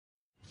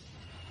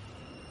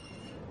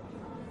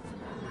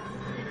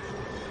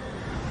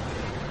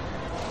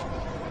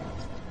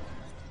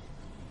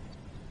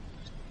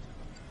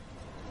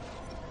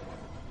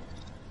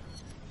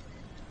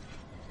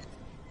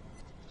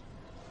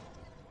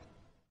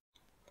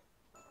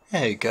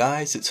Hey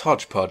guys, it's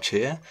Hodgepodge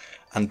here,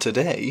 and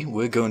today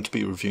we're going to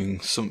be reviewing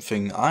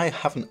something I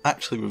haven't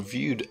actually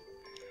reviewed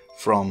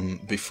from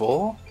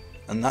before,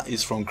 and that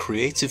is from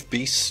Creative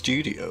Beast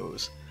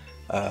Studios.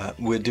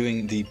 We're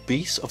doing the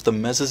Beasts of the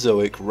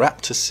Mesozoic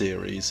Raptor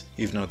series,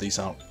 even though these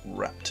aren't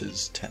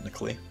raptors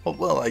technically.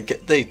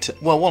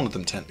 Well, one of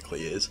them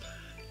technically is,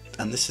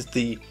 and this is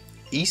the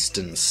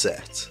Eastern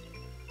set,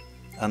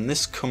 and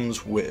this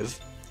comes with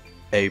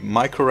a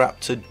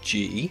Microraptor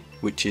G,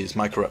 which is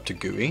Microraptor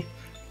GUI,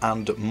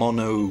 and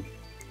Mononykus?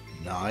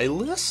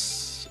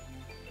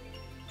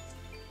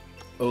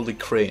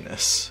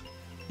 Olicranus.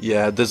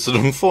 Yeah, there's an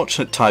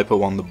unfortunate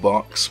typo on the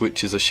box,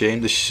 which is a shame.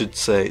 This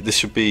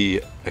should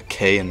be a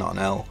K and not an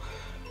L.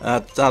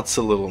 That's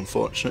a little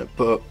unfortunate,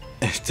 but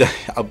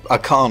I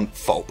can't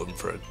fault them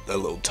for a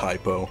little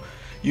typo.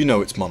 You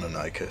know it's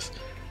Mononykus.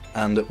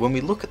 And when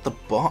we look at the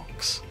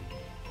box,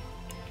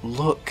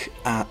 look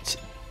at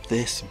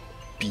this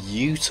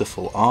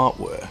beautiful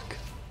artwork.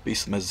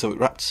 Beast of the Mesozoic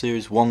Raptor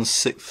series,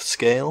 1/6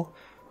 scale,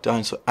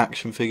 dinosaur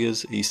action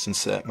figures, Eastern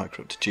set,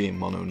 Microraptor G and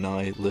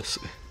Mononykus.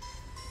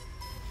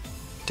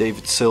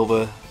 David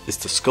Silver is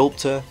the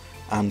sculptor,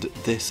 and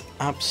this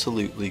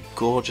absolutely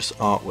gorgeous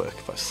artwork.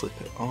 If I slip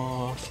it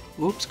off,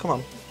 oops, come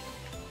on.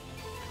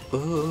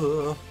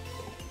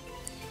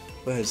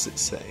 Where does it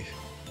say?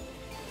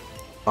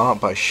 Art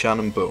by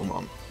Shannon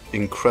Beaumont.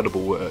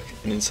 Incredible work.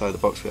 And inside the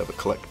box we have a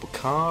collectible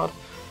card.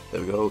 There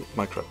we go,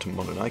 Microraptor and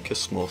Mononykus,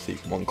 small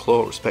thief and one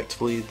claw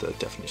respectively, the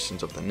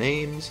definitions of the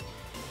names.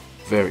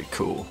 Very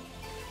cool.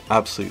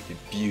 Absolutely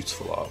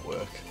beautiful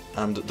artwork.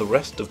 And the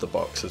rest of the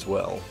box as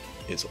well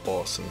is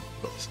awesome.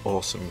 Got this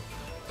awesome,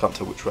 can't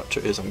tell which raptor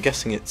it is, I'm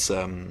guessing it's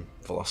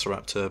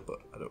Velociraptor,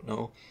 but I don't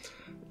know.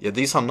 Yeah,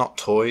 these are not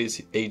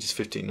toys, ages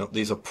 15 up,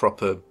 these are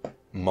proper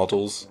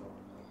models.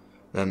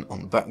 Then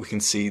on the back we can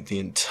see the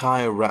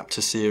entire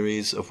Raptor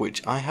series, of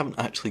which I haven't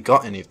actually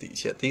got any of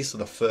these yet. These are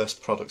the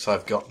first products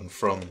I've gotten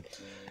from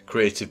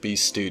Creative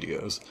Beast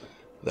Studios.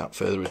 Without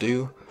further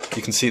ado,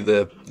 you can see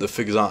the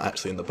figures aren't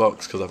actually in the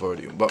box because I've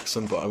already unboxed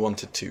them, but I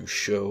wanted to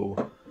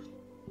show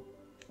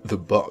the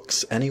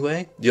box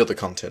anyway. The other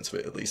contents of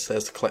it at least.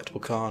 There's the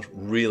collectible card,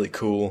 really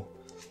cool.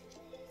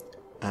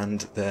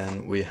 And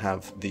then we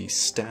have the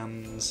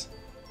stands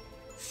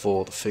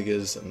for the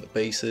figures and the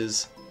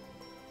bases.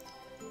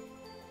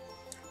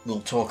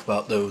 We'll talk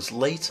about those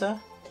later.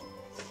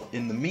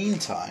 In the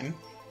meantime,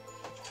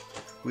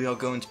 we are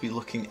going to be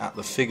looking at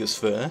the figures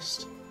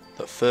first.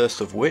 The first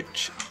of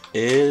which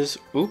is,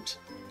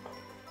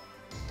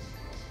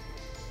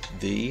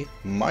 the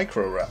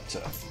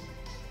Microraptor.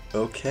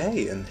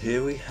 Okay, and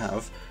here we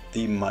have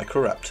the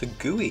Microraptor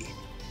GUI.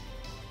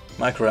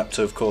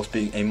 Microraptor, of course,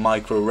 being a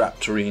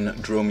Microraptorine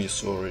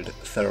dromaeosaurid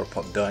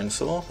theropod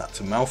dinosaur.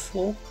 That's a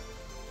mouthful.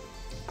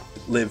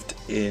 Lived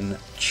in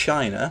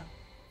China,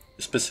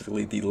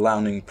 specifically the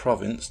Liaoning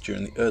province,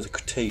 during the early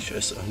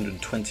Cretaceous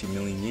 120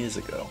 million years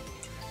ago,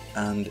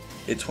 and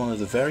it's one of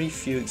the very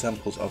few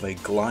examples of a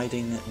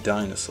gliding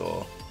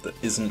dinosaur that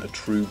isn't a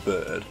true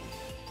bird.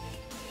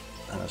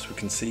 And as we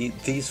can see,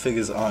 these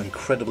figures are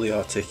incredibly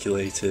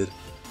articulated.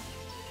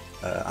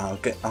 I'll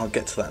get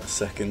to that in a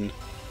second.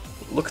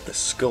 But look at the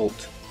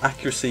sculpt,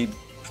 accuracy,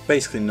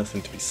 basically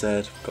nothing to be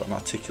said. Got an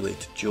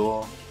articulated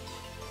jaw.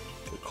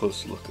 Get a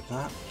closer look at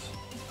that.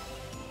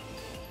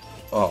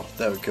 Oh,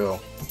 there we go.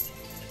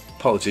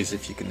 Apologies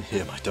if you can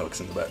hear my dogs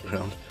in the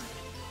background.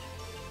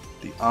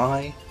 The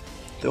eye,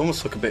 they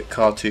almost look a bit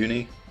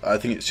cartoony. I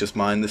think it's just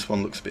mine, this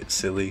one looks a bit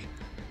silly.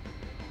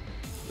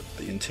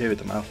 The interior of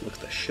the mouth, look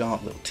at the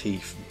sharp little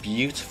teeth,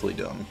 beautifully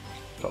done.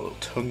 Got a little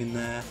tongue in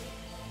there.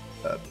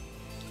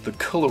 The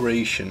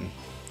coloration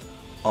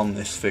on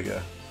this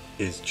figure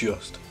is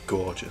just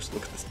gorgeous.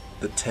 Look at this,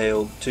 the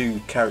tail, two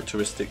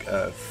characteristic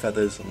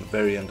feathers on the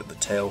very end of the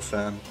tail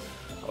fan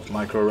of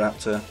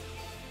Microraptor.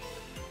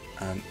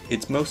 And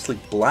it's mostly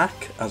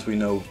black, as we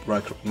know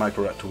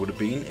Microraptor would have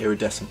been,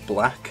 iridescent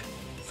black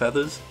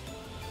feathers.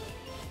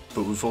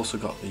 But we've also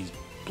got these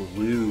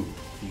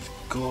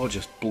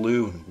gorgeous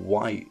blue and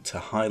white to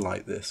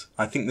highlight this.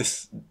 I think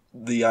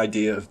the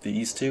idea of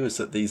these two is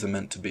that these are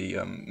meant to be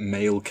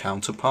male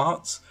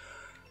counterparts,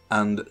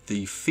 and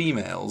the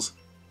females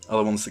are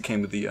the ones that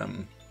came with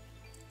the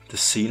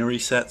scenery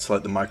sets,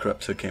 like the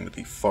Microraptor came with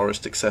the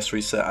forest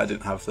accessory set. I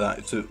didn't have that,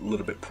 it's a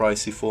little bit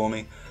pricey for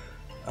me.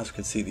 As you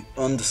can see, the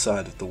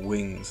underside of the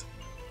wings,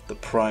 the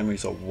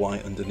primaries are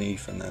white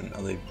underneath, and then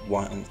are they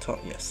white on the top?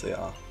 Yes, they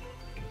are.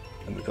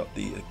 And we've got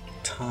the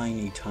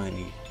tiny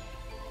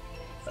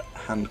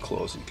hand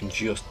claws you can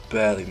just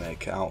barely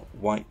make out.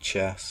 White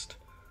chest.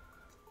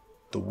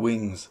 The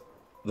wings,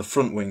 the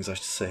front wings I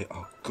should say,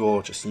 are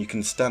gorgeous, and you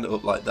can stand it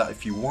up like that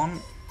if you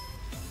want.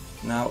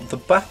 Now the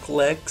back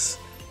legs,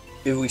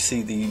 here we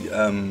see the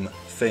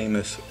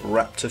famous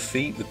raptor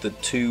feet with the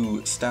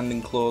two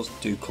standing claws,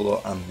 dew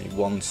claw, and the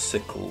one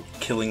sickle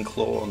killing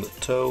claw on the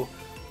toe.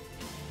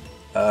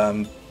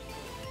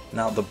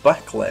 Now the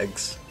back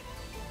legs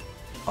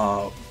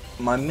are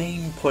my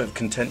main point of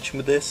contention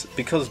with this,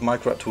 because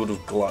Microraptor would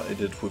have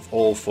glided with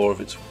all four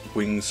of its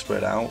wings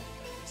spread out.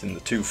 in the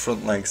 2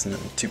 front legs and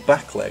then the 2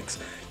 back legs,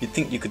 you'd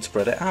think you could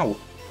spread it out.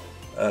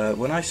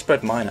 When I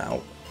spread mine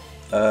out,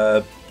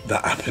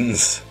 that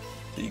happens.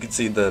 You can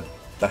see the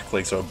back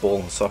legs are a ball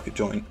and socket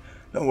joint.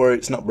 Don't worry,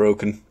 it's not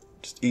broken.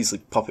 Just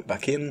easily pop it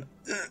back in.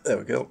 There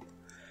we go.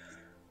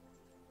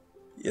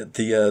 Yeah,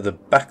 the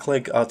back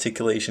leg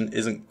articulation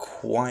isn't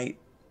quite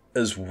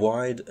as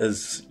wide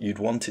as you'd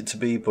want it to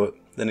be, but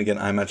then again,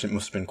 I imagine it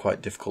must have been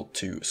quite difficult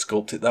to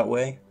sculpt it that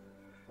way.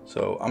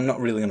 So I'm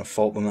not really going to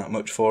fault them that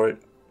much for it,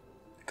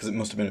 because it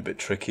must have been a bit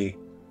tricky.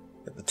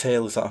 The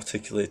tail is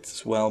articulated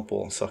as well,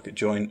 ball and socket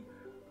joint.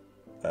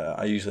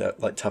 I usually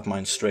like to have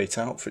mine straight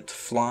out for it to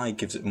fly,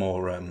 gives it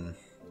more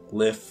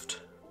lift.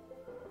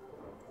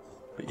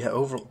 But yeah,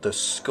 overall, the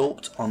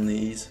sculpt on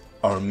these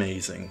are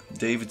amazing.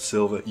 David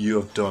Silver, you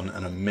have done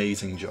an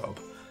amazing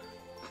job.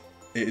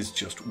 It is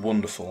just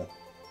wonderful.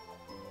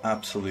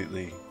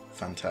 Absolutely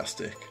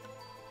fantastic.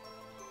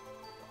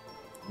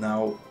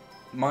 Now,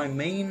 my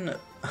main,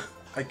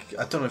 I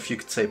don't know if you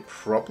could say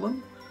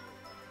problem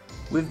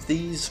with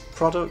these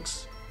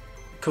products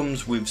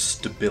comes with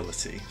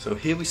stability. So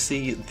here we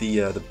see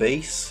the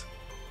base.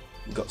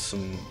 We've got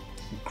some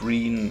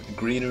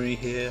greenery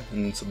here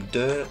and some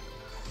dirt.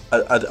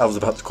 I was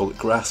about to call it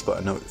grass, but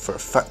I know for a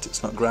fact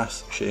it's not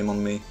grass. Shame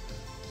on me.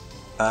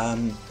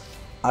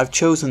 I've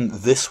chosen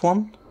this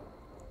one,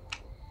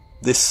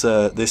 this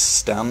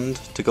stand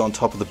to go on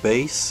top of the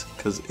base,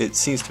 because it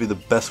seems to be the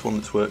best one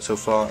that's worked so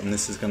far, and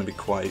this is going to be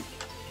quite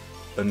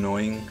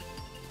annoying.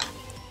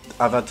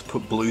 I've had to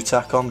put blue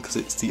tack on because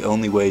it's the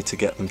only way to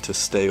get them to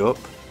stay up.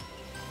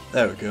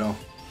 There we go.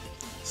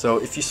 So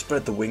if you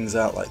spread the wings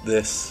out like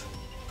this,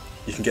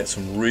 you can get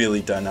some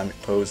really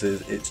dynamic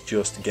poses. It's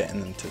just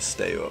getting them to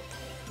stay up.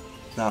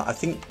 Now, I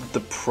think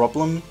the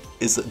problem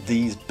is that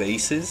these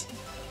bases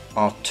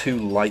are too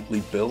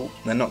lightly built.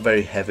 They're not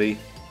very heavy,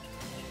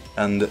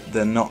 and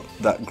they're not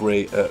that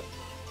great at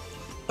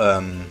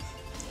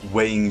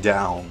weighing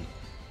down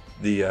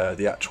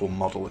the actual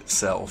model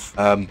itself.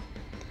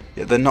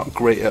 Yeah, they're not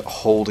great at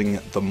holding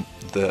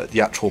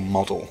the actual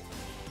model,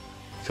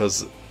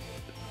 because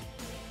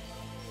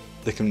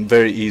they can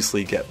very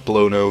easily get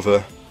blown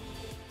over.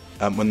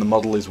 When the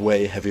model is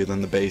way heavier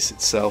than the base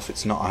itself,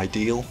 it's not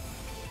ideal,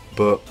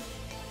 but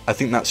I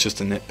think that's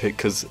just a nitpick,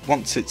 because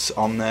once it's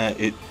on there,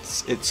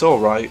 it's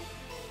alright,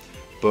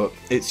 but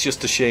it's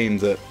just a shame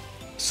that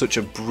such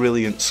a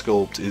brilliant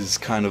sculpt is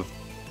kind of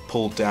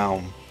pulled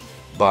down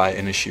by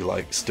an issue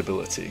like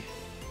stability.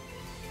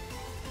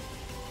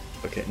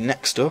 Okay,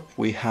 next up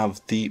we have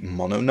the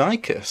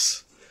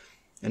Mononykus.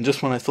 And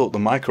just when I thought the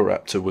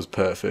Microraptor was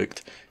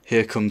perfect,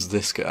 here comes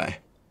this guy.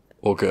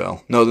 Or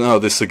girl. No,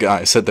 this is a guy.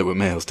 I said they were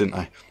males, didn't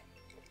I?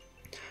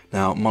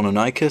 Now,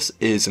 Mononykus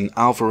is an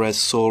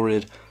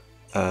Alvarez-saurid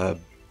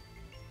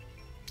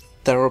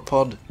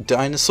theropod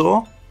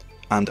dinosaur.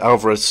 And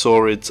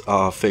Alvarez-saurids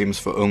are famous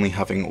for only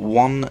having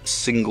one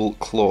single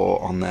claw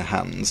on their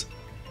hands.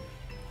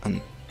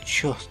 And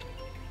just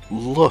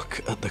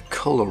look at the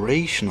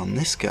coloration on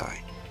this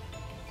guy.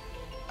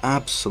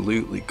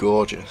 Absolutely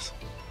gorgeous.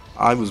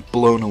 I was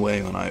blown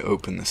away when I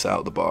opened this out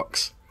of the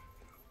box.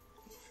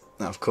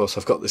 Now, of course,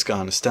 I've got this guy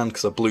on a stand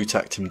because I blue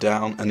tacked him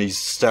down, and he's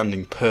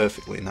standing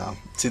perfectly now.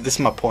 See, this is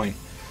my point.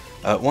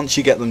 Once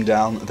you get them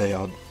down, they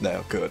are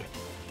good.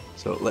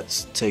 So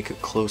let's take a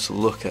closer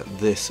look at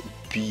this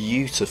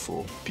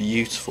beautiful,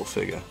 beautiful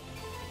figure.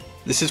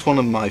 This is one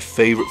of my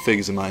favourite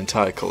figures in my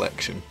entire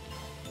collection.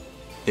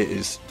 It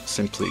is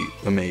simply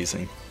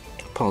amazing.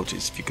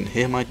 Apologies if you can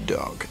hear my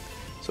dog.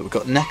 So we've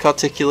got neck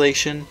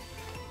articulation,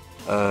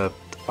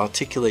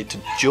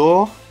 articulated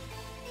jaw,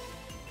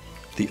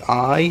 the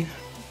eye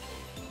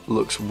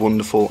looks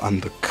wonderful,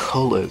 and the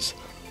colours,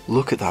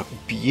 look at that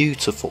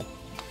beautiful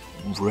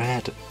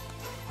red.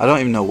 I don't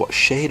even know what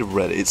shade of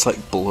red, it's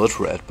like blood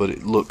red, but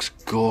it looks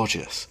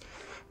gorgeous.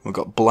 We've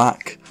got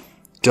black,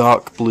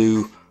 dark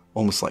blue,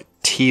 almost like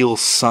teal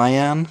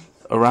cyan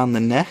around the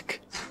neck.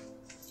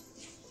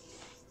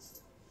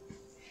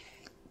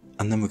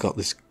 And then we've got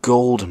this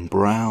golden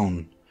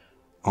brown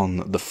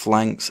on the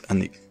flanks,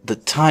 and the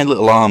tiny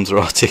little arms are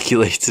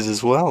articulated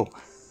as well.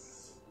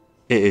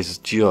 It is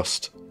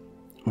just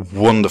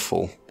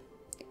wonderful.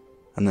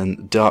 And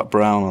then dark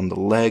brown on the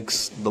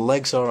legs. The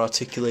legs are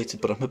articulated,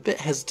 but I'm a bit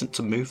hesitant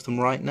to move them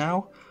right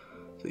now.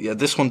 So yeah,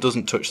 this one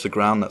doesn't touch the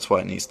ground, that's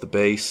why it needs the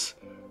base.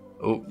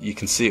 Oh, you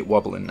can see it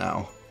wobbling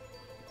now.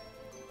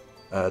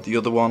 The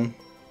other one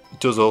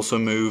does also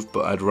move,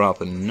 but I'd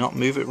rather not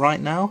move it right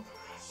now.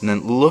 And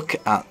then look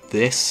at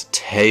this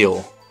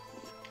tail.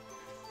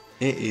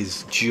 It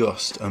is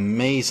just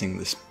amazing,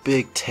 this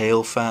big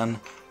tail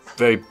fan.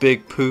 Very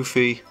big,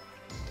 poofy.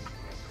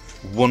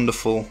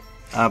 Wonderful,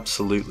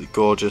 absolutely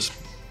gorgeous.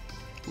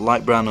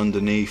 Light brown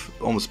underneath,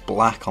 almost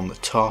black on the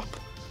top.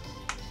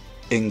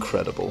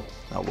 Incredible.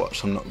 Now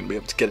watch, I'm not going to be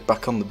able to get it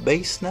back on the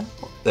base now.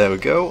 There we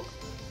go.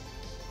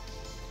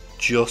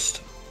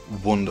 Just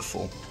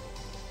wonderful.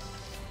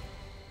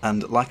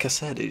 And like I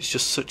said, it's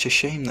just such a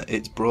shame that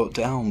it's brought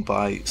down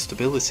by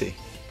stability.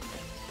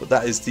 But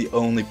that is the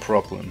only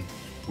problem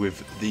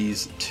with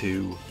these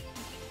two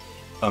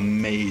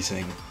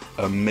amazing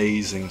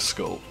amazing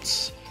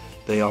sculpts.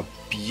 They are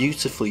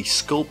beautifully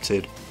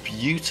sculpted,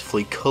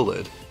 beautifully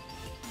coloured,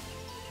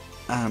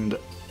 and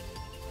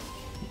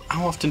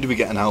how often do we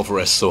get an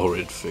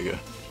Alvarezsaurid figure?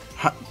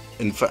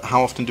 In fact,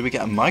 how often do we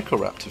get a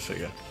Microraptor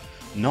figure?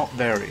 Not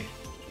very.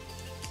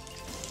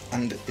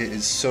 And it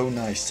is so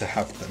nice to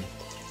have them.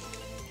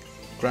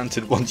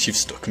 Granted, once you've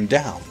stuck them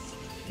down.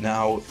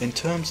 Now, in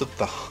terms of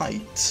the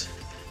height,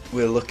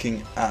 we're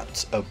looking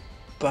at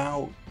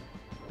about,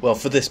 well,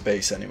 for this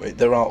base anyway,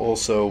 there are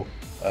also,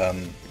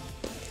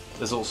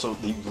 there's also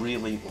the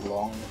really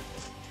long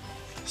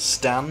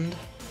stand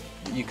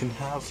that you can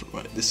have.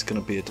 Right, this is going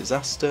to be a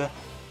disaster.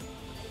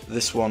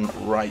 This one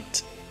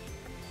right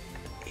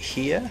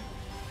here,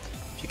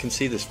 you can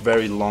see this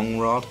very long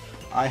rod.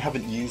 I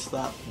haven't used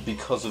that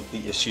because of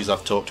the issues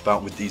I've talked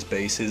about with these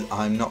bases.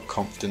 I'm not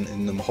confident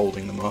in them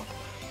holding them up,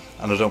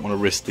 and I don't want to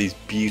risk these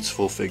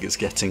beautiful figures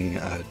getting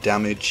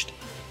damaged.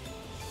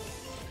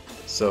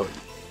 So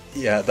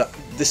yeah,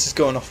 this is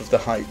going off of the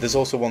height. There's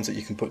also ones that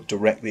you can put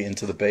directly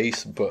into the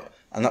base,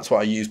 and that's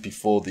what I used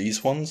before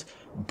these ones.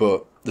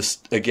 But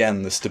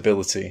again, the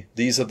stability.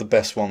 These are the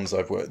best ones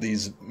I've worked.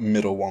 These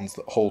middle ones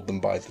that hold them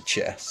by the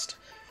chest.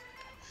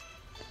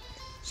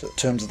 So in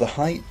terms of the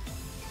height,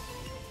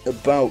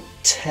 about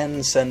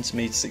 10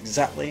 centimeters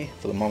exactly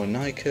for the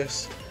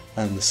Mononykus,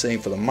 and the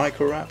same for the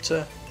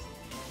Microraptor.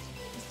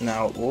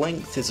 Now,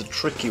 length is a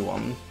tricky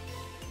one,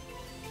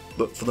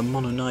 but for the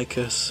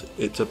Mononykus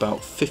it's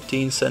about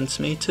 15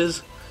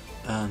 centimeters,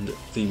 and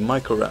the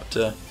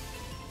Microraptor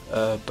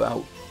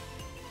about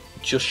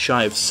just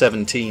shy of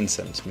 17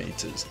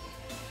 centimeters.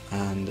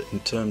 And in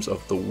terms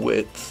of the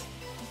width,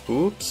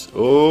 oops,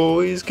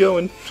 oh, he's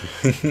going.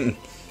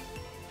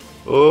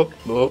 Oh,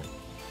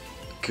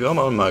 come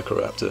on,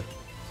 Microraptor.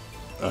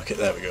 Okay,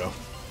 there we go.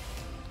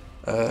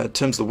 In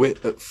terms of the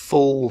width, at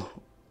full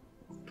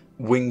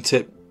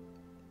wingtip,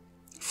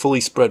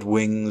 fully spread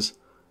wings,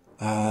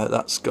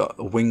 that's got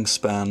a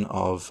wingspan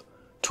of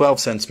 12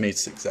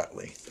 centimeters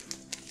exactly.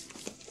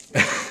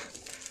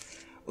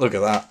 Look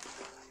at that.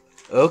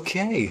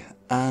 Okay,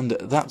 and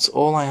that's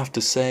all I have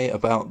to say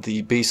about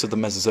the Beasts of the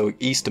Mesozoic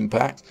Eastern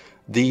Pact.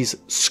 These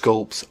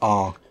sculpts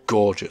are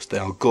gorgeous. They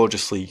are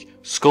gorgeously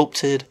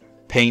sculpted,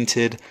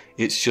 painted.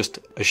 It's just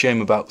a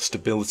shame about the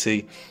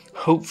stability.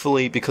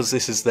 Hopefully, because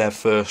this is their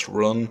first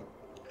run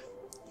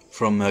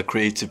from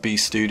Creative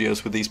Beast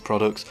Studios with these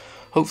products,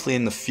 hopefully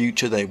in the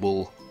future they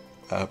will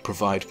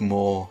provide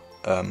more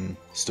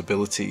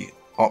stability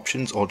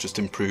options, or just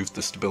improve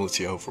the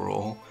stability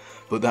overall.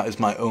 But that is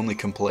my only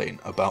complaint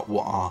about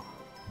what are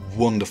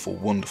wonderful,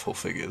 wonderful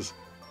figures.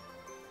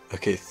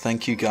 Okay,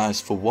 thank you guys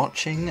for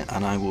watching,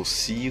 and I will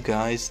see you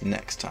guys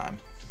next time.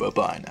 Bye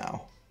bye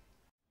now.